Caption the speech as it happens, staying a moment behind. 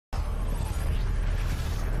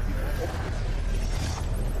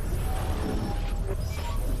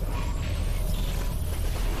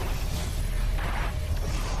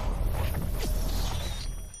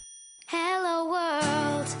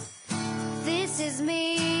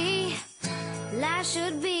life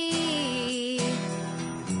should be.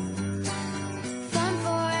 Fun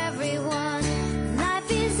for everyone.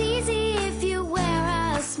 Life is easy if you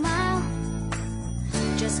wear a smile.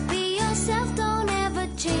 Just be yourself, don't ever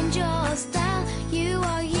change your style. You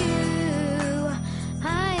are you,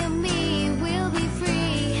 I am me, we'll be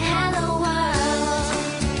free. Hello world,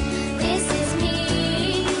 this is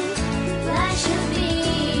me, life should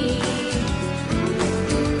be.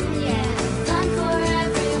 Yeah, fun for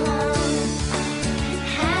everyone.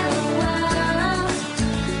 Hello world,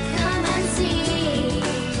 come and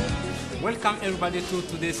see. Welcome everybody to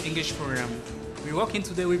today's English program. We're working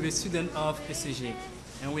today with a student of ECG,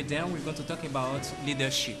 and with them we're going to talk about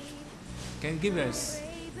leadership. Can you give us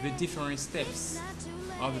the different steps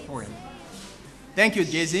of the program? Thank you,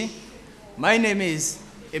 Jay-Z. My name is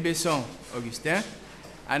Emission Augustin,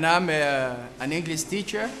 and I'm an English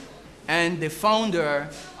teacher and the founder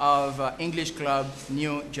of English Club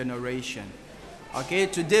New Generation. Okay,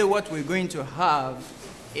 today what we're going to have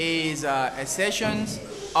is a session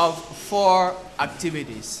of 4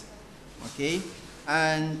 activities. Okay,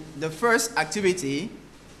 and the first activity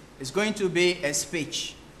is going to be a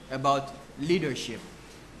speech about leadership.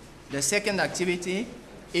 The second activity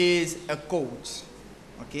is a quote.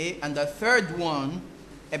 Okay, and the third one,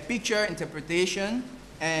 a picture interpretation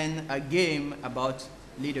and a game about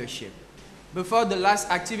leadership. Before the last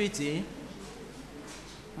activity,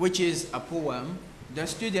 which is a poem, the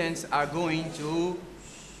students are going to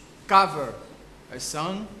cover a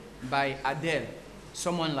song by Adele,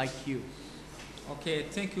 Someone Like You. Okay,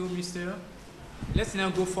 thank you, Mr. Let's now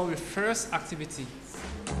go for the first activity.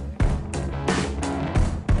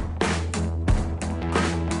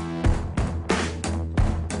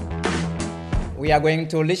 We are going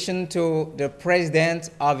to listen to the president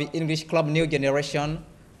of the English Club New Generation,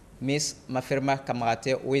 Miss Mafirma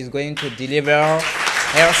Kamarate, who is going to deliver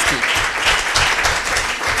her speech.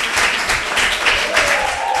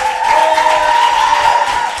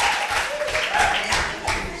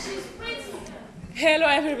 Hello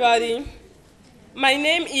everybody, my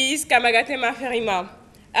name is Kamagate Maferima.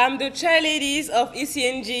 I'm the chairlady of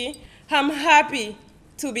ECNG. I'm happy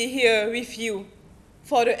to be here with you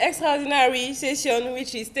for the extraordinary session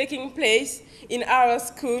which is taking place in our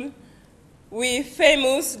school with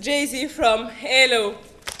famous Jay-Z from Hello.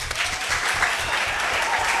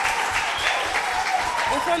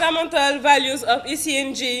 The fundamental values of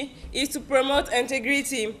ECNG is to promote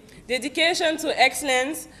integrity, dedication to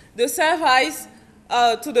excellence, the service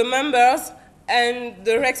to the members, and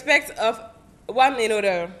the respect of one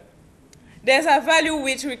another. There's a value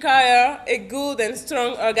which require a good and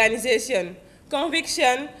strong organization,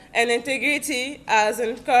 conviction and integrity as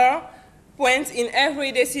anchor points in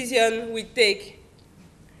every decision we take.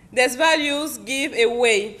 These values give a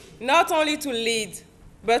way not only to lead,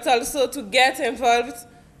 but also to get involved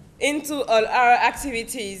into all our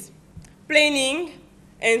activities, planning,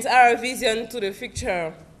 and our vision to the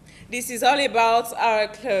future. This is all about our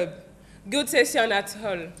club. Good session at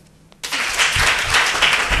all.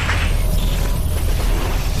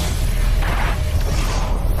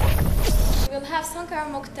 We'll have Sankar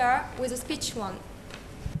Mokhtar with a speech one.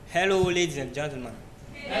 Hello, ladies and gentlemen.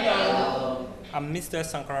 Hello. I'm Mr.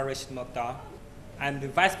 Sankar Rashid Mokhtar. I'm the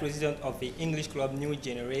Vice President of the English Club New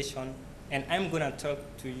Generation, and I'm going to talk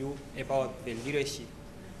to you about the leadership.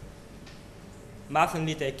 Martin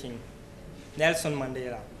Luther King, Nelson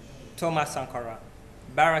Mandela, Thomas Sankara,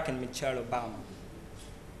 Barack and Michelle Obama.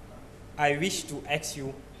 I wish to ask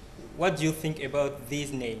you, what do you think about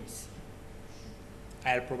these names?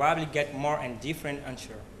 I'll probably get more and different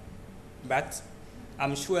answers, but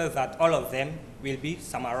I'm sure that all of them will be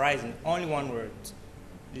summarized in only one word: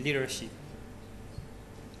 leadership.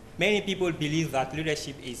 Many people believe that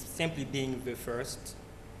leadership is simply being the first,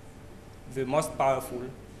 the most powerful,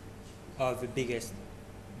 or the biggest,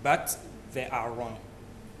 but they are wrong.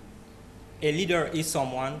 A leader is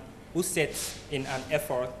someone who sets in an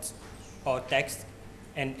effort or takes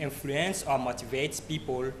and influences or motivates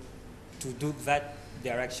people to do that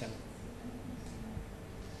direction.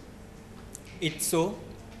 It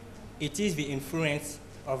is the influence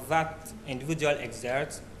of that individual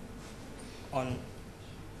exerts on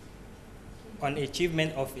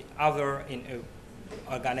achievement of the other in an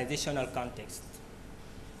organizational context.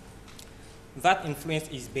 That influence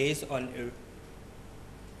is based on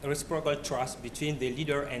a reciprocal trust between the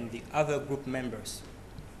leader and the other group members.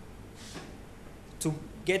 To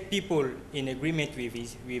get people in agreement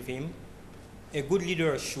with him, a good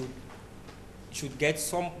leader should get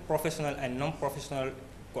some professional and non-professional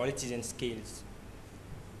qualities and skills.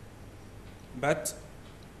 But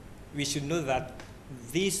we should know that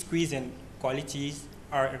these skills and qualities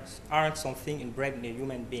aren't something inbred in a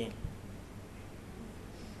human being.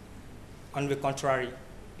 On the contrary,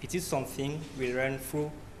 it is something we learn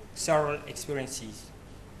through several experiences.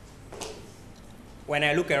 When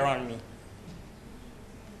I look around me,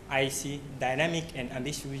 I see dynamic and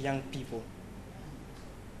ambitious young people.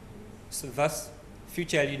 So thus,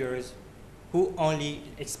 future leaders who only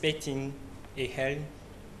expecting a helm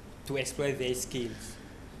to exploit their skills.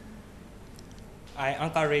 I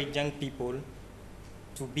encourage young people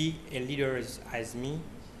to be a leaders as me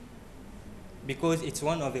because it's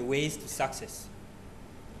one of the ways to success.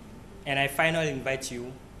 And I finally invite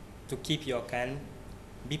you to keep your calm,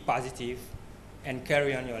 be positive, and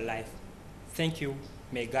carry on your life. Thank you.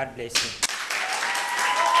 May God bless you.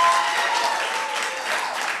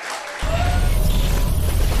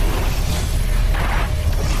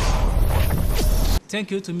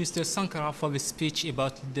 Thank you to Mr. Sankara for the speech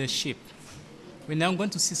about leadership. We're now going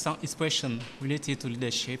to see some expression related to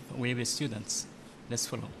leadership with the students. Let's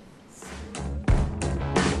follow.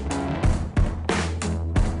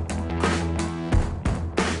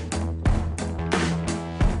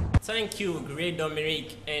 Thank you, Great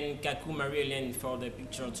Dominic and Kaku Marie-Hélène for the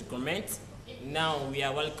picture to comment. Now we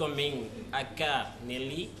are welcoming Aka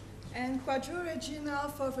Nelly and Quadro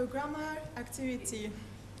Regina for the grammar activity.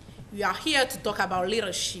 We are here to talk about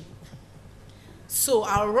leadership. So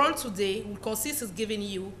our role today will consist of giving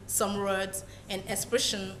you some words and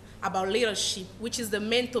expression about leadership, which is the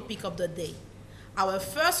main topic of the day. Our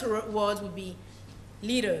first word will be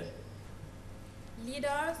leader.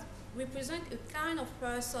 Leaders represent a kind of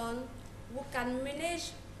person who can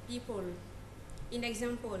manage people. In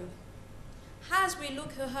example, as we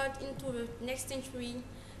look ahead into the next century,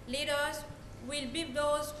 leaders will be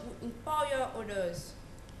those who empower others.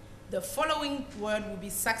 The following word will be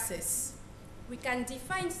success. We can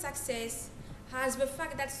define success as the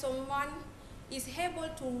fact that someone is able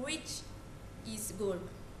to reach his goal.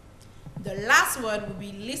 The last word will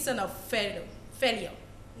be lesson of failure.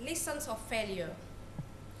 Lessons of failure.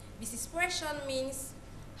 This expression means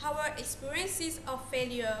our experiences of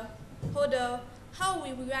failure, or how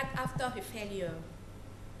we react after a failure.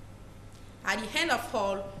 At the end of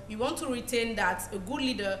all, we want to retain that a good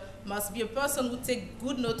leader must be a person who takes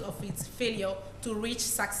good note of its failure to reach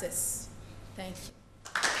success. Thank you.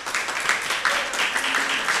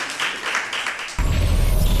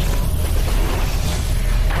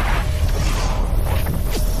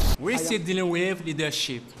 We're still dealing with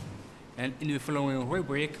leadership. And in the following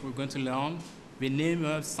rubric, we're going to learn the name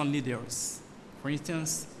of some leaders. For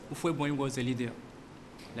instance, Ufweboy was a leader.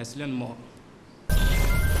 Let's learn more.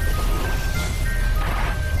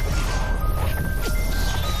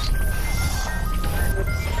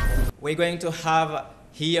 We're going to have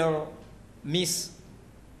here Miss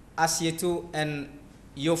Asietu and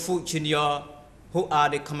Yofu Jr., who are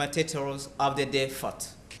the commentators of the day fought.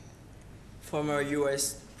 Former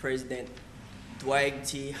U.S. President Dwight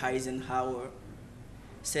D. Eisenhower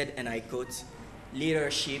said, and I quote,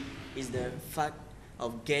 "Leadership is the fact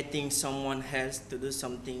of getting someone else to do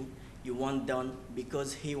something you want done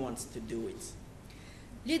because he wants to do it."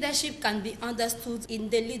 Leadership can be understood in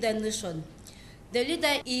the leader notion. The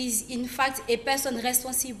leader is, in fact, a person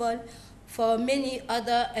responsible for many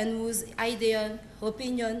others and whose idea,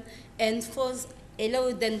 opinion, and thoughts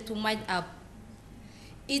allow them to mind up.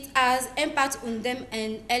 It has impact on them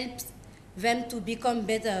and helps them to become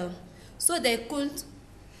better, so they could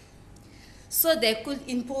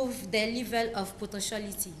improve their level of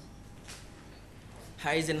potentiality.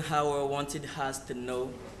 Eisenhower wanted us to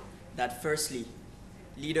know that firstly,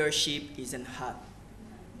 leadership is an art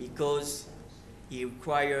because it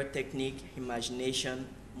requires technique, imagination,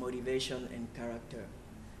 motivation, and character.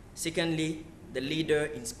 Secondly, the leader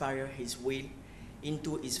inspires his will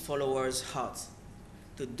into his followers' hearts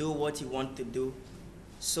to do what he wants to do.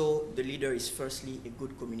 So the leader is firstly a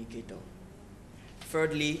good communicator.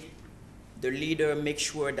 Thirdly, the leader makes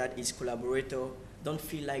sure that his collaborators don't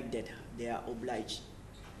feel like that they are obliged.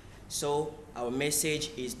 So our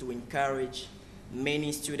message is to encourage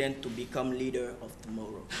many students to become leaders of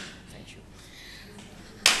tomorrow. Thank you.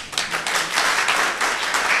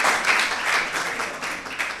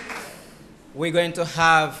 We're going to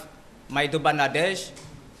have Maiduba Nadej,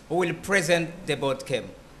 who will present the board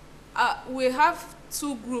game. We have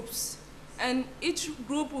two groups, and each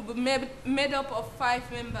group will be made up of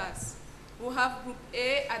 5 members. We'll have group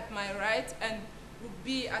A at my right and group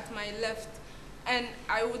B at my left. And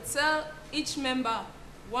I would tell each member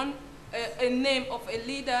a name of a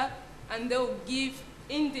leader, and they will give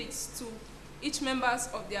index to each members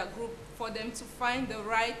of their group for them to find the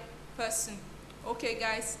right person. Okay,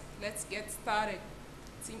 guys, let's get started.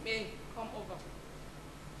 Team A, come over.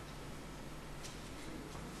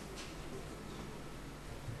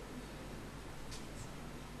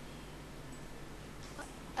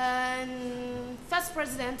 First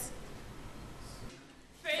President.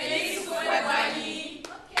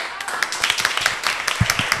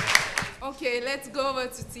 Okay, let's go over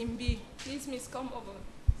to Team B. Please, Miss, come over.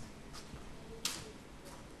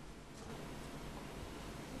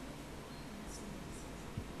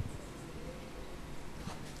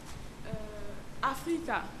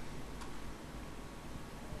 Africa.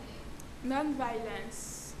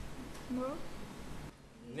 Non-violence. No?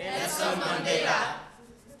 Nelson Mandela.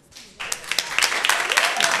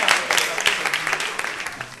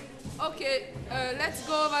 Okay, let's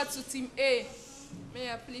go over to Team A.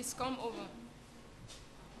 Mayor, please come over.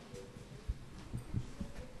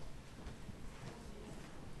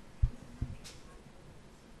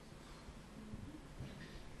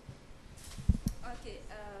 Okay,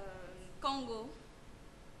 Congo.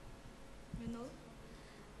 You know?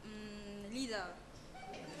 Leader.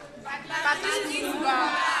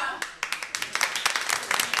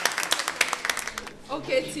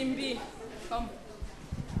 Okay, Team B, come.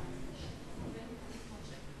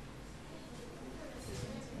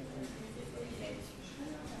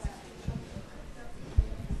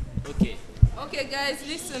 Okay. Okay, guys,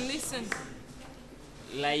 listen.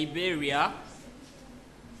 Liberia.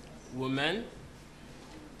 Woman.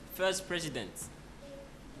 First President.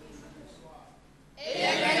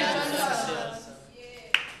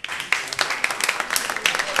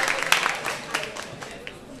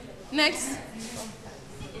 Next.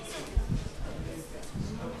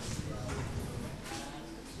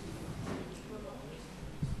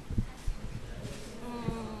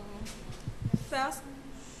 First,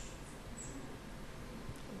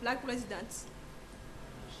 Black President.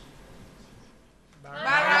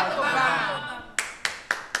 Barack Obama.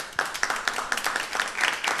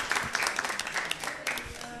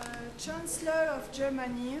 Chancellor of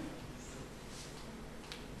Germany.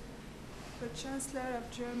 The Chancellor of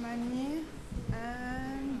Germany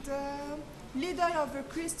and leader of the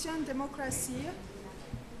Christian democracy.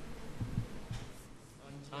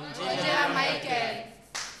 Angela Merkel.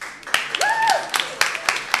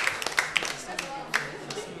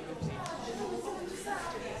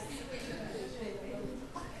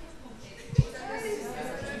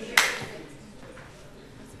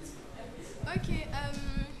 Okay,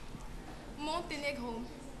 Montenegro.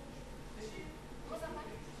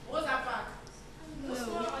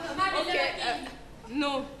 Okay,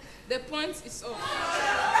 no, the point is off.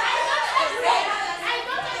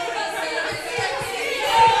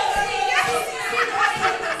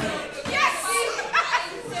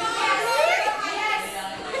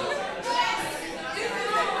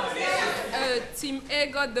 Team A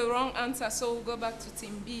got the wrong answer, so we'll go back to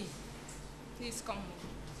Team B. Please come.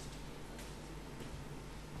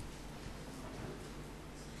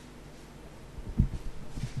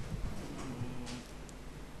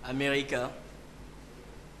 America.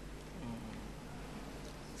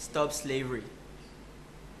 Stop slavery.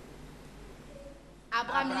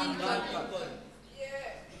 Abraham Lincoln.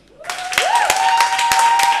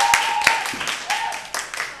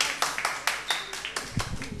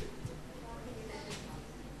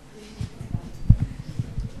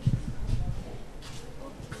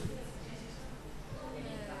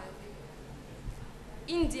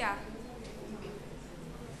 India.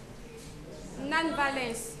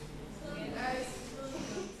 Non-violence.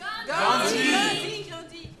 Gandhi.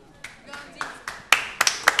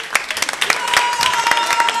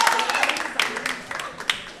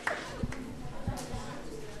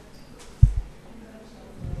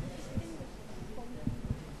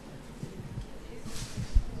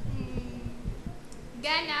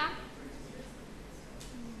 Ghana.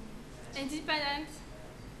 Independent.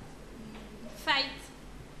 Fight.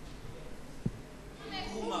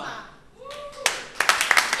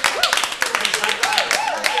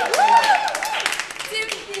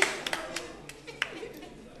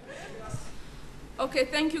 Okay,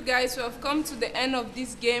 thank you guys. We have come to the end of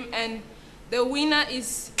this game, and the winner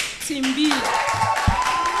is Team B.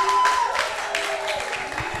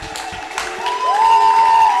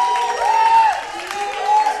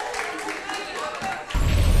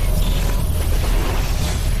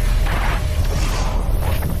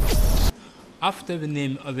 After the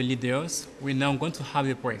name of the leaders, we're now going to have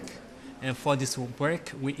a break. And for this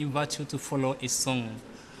break, we invite you to follow a song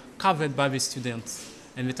covered by the students.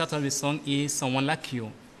 And the title of the song is Someone Like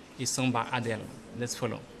You, a song by Adele. Let's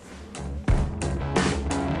follow.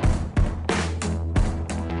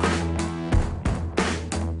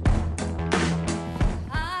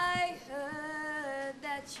 I heard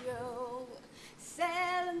that you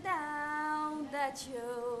settled down, that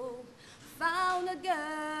you found a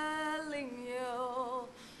girl in you,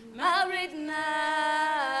 married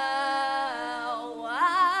now.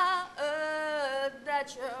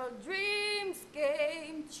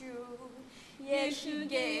 you. Yes, you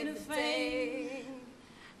gave the thing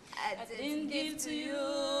I didn't give to you.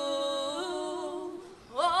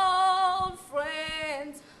 Old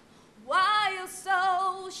friend, why you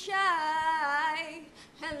so shy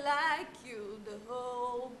and like you the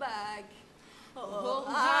whole bag? Oh,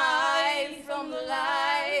 hide from the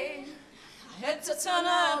light. I had to turn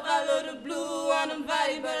up a little blue on the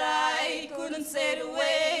body, but I couldn't say the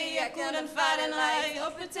way. I couldn't fight and I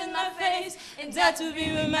hope it's in my face. And that to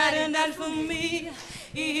be reminded that for me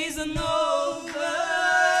it isn't over.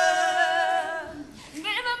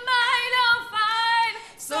 Never mind, I'll find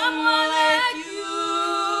someone like you.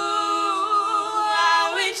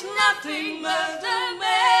 I wish nothing but the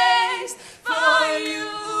best for you.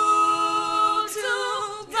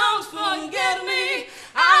 Too, don't forget me.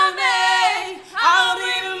 I'll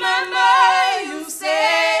remember you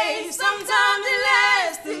say sometimes it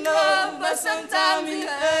lasts in love, but sometimes it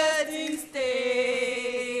hurts instead.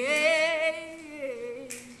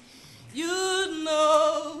 You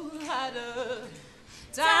know how the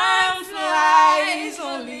time flies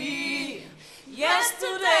only.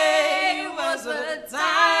 Yesterday was a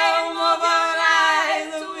time of our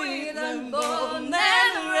lives with the bone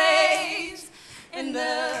and race in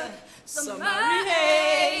the summer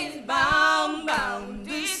haze, bound,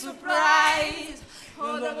 be surprised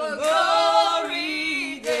on the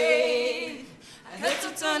glory day. I had to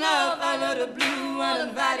turn up a little blue on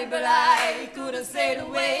the body, but I couldn't say the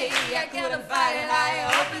way. I couldn't fight it.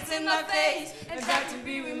 I hope it's in my face, and got to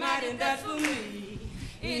be reminded that for me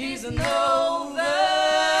it isn't over.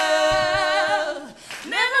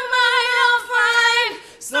 Never mind, I'll find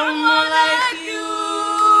someone like you.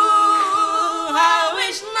 I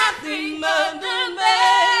wish nothing but the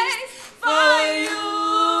best for you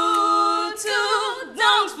too.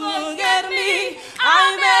 Don't forget me.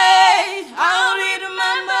 I'll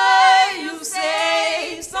remember you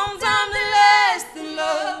say sometimes it lasts in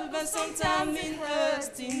love, but sometimes it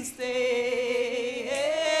hurts instead.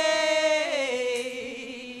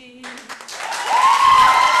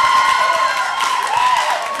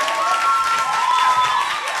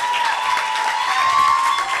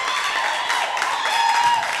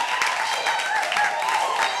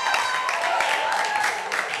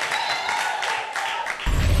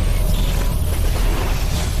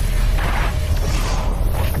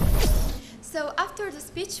 So after the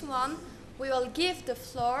speech one, we will give the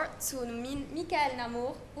floor to Michael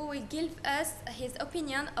Nammour, who will give us his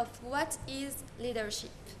opinion of what is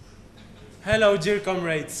leadership. Hello, dear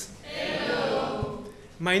comrades. Hello.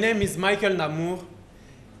 My name is Michael Nammour.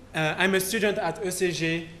 I'm a student at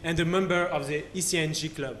ECG and a member of the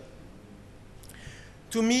ECNG club.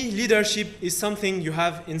 To me, leadership is something you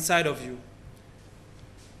have inside of you.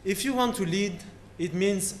 If you want to lead, it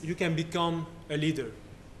means you can become a leader.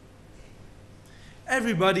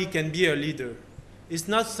 Everybody can be a leader. It's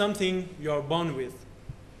not something you are born with,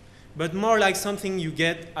 but more like something you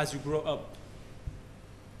get as you grow up.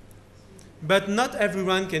 But not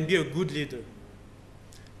everyone can be a good leader.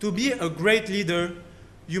 To be a great leader,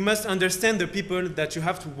 you must understand the people that you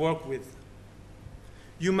have to work with.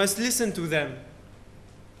 You must listen to them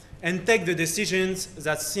and take the decisions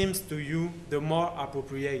that seem to you the more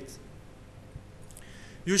appropriate.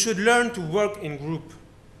 You should learn to work in group.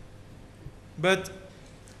 But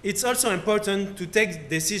it's also important to take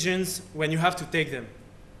decisions when you have to take them.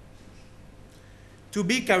 To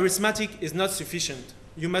be charismatic is not sufficient.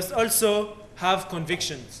 You must also have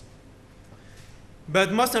convictions.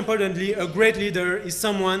 But most importantly, a great leader is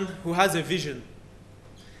someone who has a vision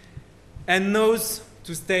and knows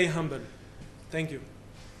to stay humble. Thank you.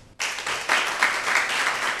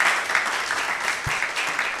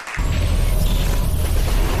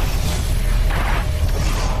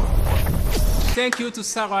 Thank you to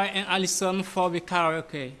Sarah and Alison for the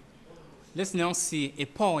karaoke. Let's now see a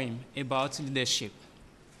poem about leadership.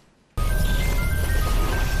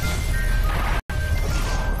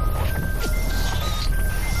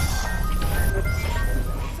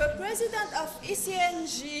 The president of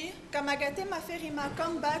ECNG, Kamagate Maferima,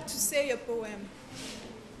 come back to say a poem.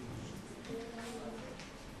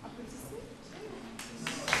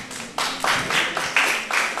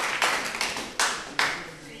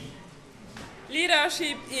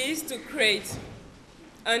 Leadership is to create,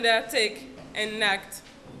 undertake, and act.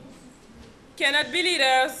 Cannot be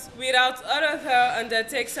leaders without others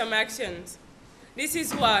undertake some actions. This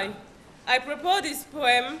is why I propose this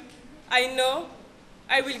poem. I know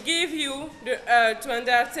I will give you the urge to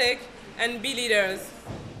undertake and be leaders.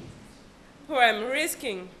 Poem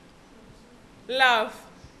risking. Love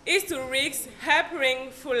is to risk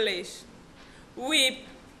appearing foolish. Weep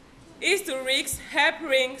is to risk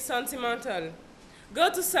appearing sentimental. Go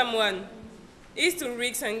to someone is to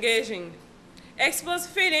risk engaging. Expose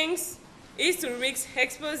feelings is to risk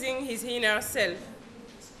exposing his inner self.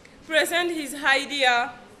 Present his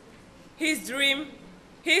idea, his dream,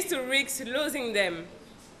 is to risk losing them.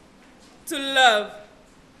 To love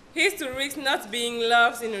is to risk not being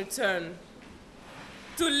loved in return.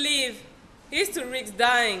 To live is to risk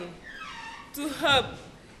dying. To hope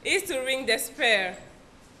is to risk despair.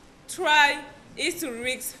 Try is to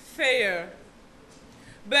risk failure.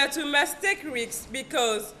 But we must take risks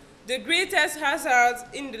because the greatest hazard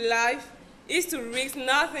in life is to risk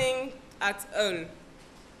nothing at all.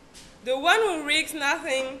 The one who risks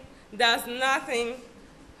nothing, does nothing,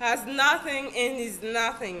 has nothing and is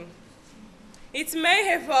nothing. It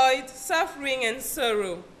may avoid suffering and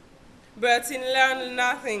sorrow, but it learns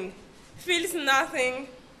nothing, feels nothing,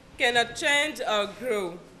 cannot change or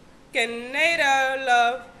grow, can neither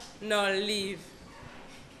love nor live.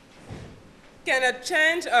 Cannot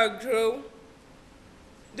change or grow.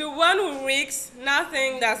 The one who risks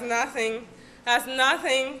nothing, does nothing, has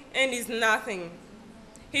nothing, and is nothing.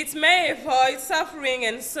 It may avoid suffering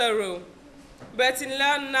and sorrow, but it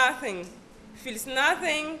learns nothing, feels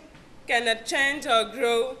nothing, cannot change or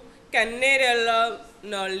grow, can neither love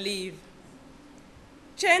nor live.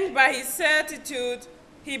 Changed by his certitude,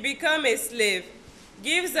 he becomes a slave,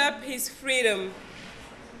 gives up his freedom.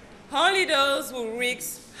 Only those who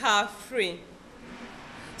risk are free.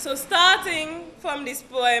 So starting from this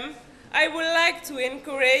poem, I would like to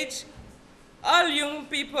encourage all young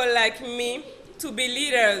people like me to be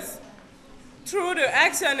leaders through their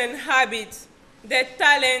action and habits, their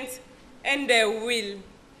talent and their will.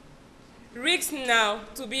 Risk now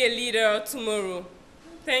to be a leader tomorrow.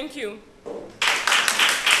 Thank you.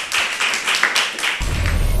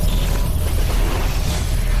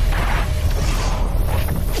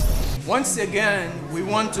 Once again, we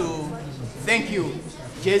want to thank you,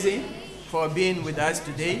 Jesse, for being with us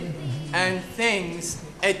today, and thanks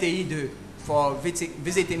ETI2 for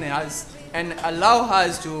visiting us and allow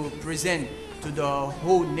us to present to the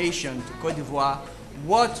whole nation, to Côte d'Ivoire,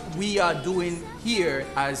 what we are doing here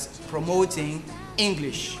as promoting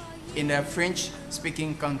English in a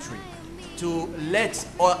French-speaking country, to let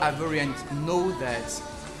all Ivorians know that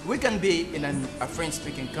we can be in a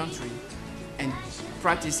French-speaking country and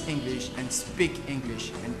practice English and speak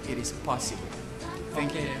English, and it is possible.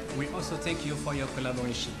 Thank you. We also thank you for your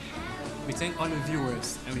collaboration. We thank all the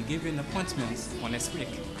viewers, and we give you an appointment for next week.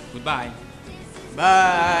 Goodbye.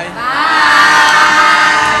 Bye. Bye.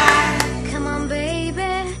 Come on,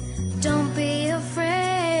 baby, don't be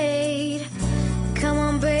afraid. Come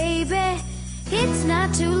on, baby, it's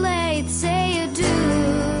not too late. Say you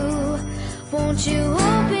do. Won't you?